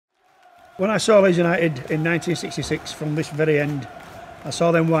When I saw Leeds United in 1966 from this very end, I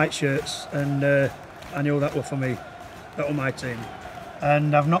saw them white shirts and I knew that were for me, that were my team.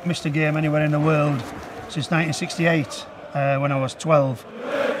 And I've not missed a game anywhere in the world since 1968 when I was 12.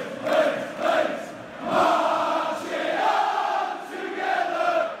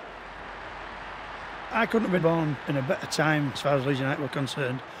 I couldn't have been born in a better time as far as Leeds United were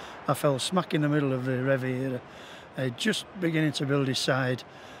concerned. I fell smack in the middle of the Revy era, just beginning to build his side,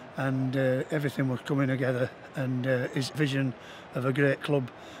 and everything was coming together, and his vision of a great club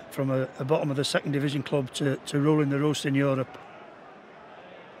from a bottom of the second division club to ruling the roost in Europe.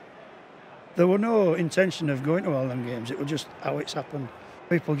 There were no intention of going to all them games, it was just how it's happened.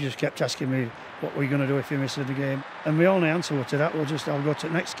 People just kept asking me, what were you going to do if you missed the game? And my only answer to that was just, I'll go to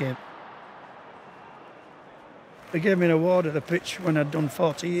the next game. They gave me an award at the pitch when I'd done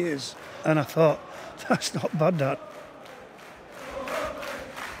 40 years, and I thought, that's not bad, that.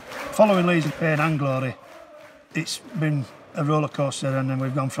 Following Leeds in pain and glory, it's been a roller coaster, and then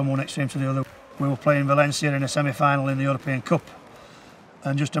we've gone from one extreme to the other. We were playing Valencia in a semi-final in the European Cup,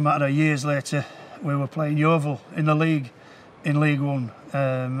 and just a matter of years later, we were playing Yeovil in the league, in League One,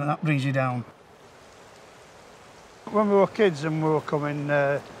 and that brings you down. When we were kids and we were coming,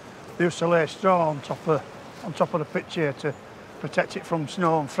 they used to lay straw on top of the pitch here to protect it from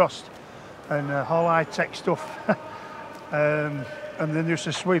snow and frost, and all high-tech stuff. And then they used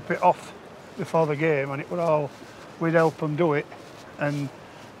to sweep it off before the game, and it would all, we'd help them do it, and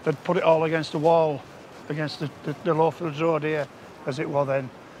they'd put it all against the wall, against the Lowfields Road here, as it was then,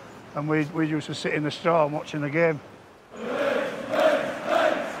 and we used to sit in the straw and watching the game.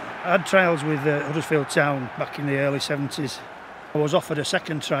 I had trials with Huddersfield Town back in the early 70s. I was offered a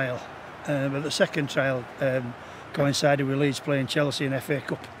second trial, but the second trial coincided with Leeds playing Chelsea in FA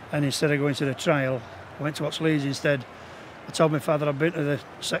Cup, and instead of going to the trial, I went to watch Leeds instead. I told my father I'd been to the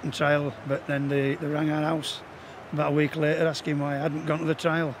second trial, but then they rang our house about a week later asking why I hadn't gone to the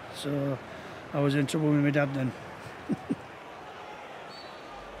trial, so I was in trouble with my dad then.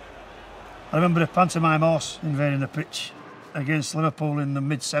 I remember a pantomime horse invading the pitch against Liverpool in the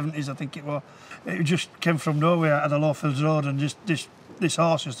mid-70s, I think it was. It just came from nowhere out of the Lowfields Road, and just this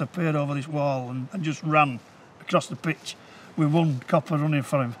horse just appeared over this wall and just ran across the pitch with one copper running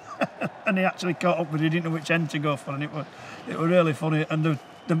for him. And he actually caught up, but he didn't know which end to go for, and it was really funny. And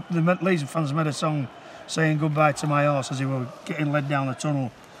the Leeds fans made a song saying goodbye to my horse as he was getting led down the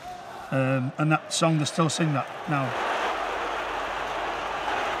tunnel. And that song, they still sing that now.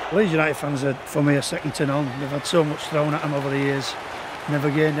 Leeds United fans are, for me, are second to none. They've had so much thrown at them over the years, never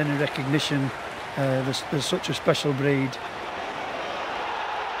gained any recognition. There's such a special breed.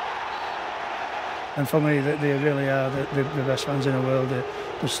 And for me, they really are the best fans in the world.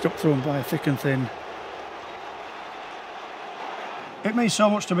 They're stuck through them by thick and thin. It means so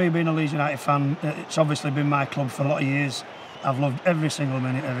much to me being a Leeds United fan. It's obviously been my club for a lot of years. I've loved every single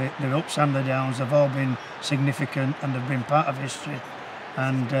minute of it. The ups and the downs have all been significant, and they've been part of history.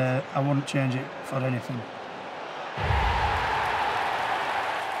 And I wouldn't change it for anything.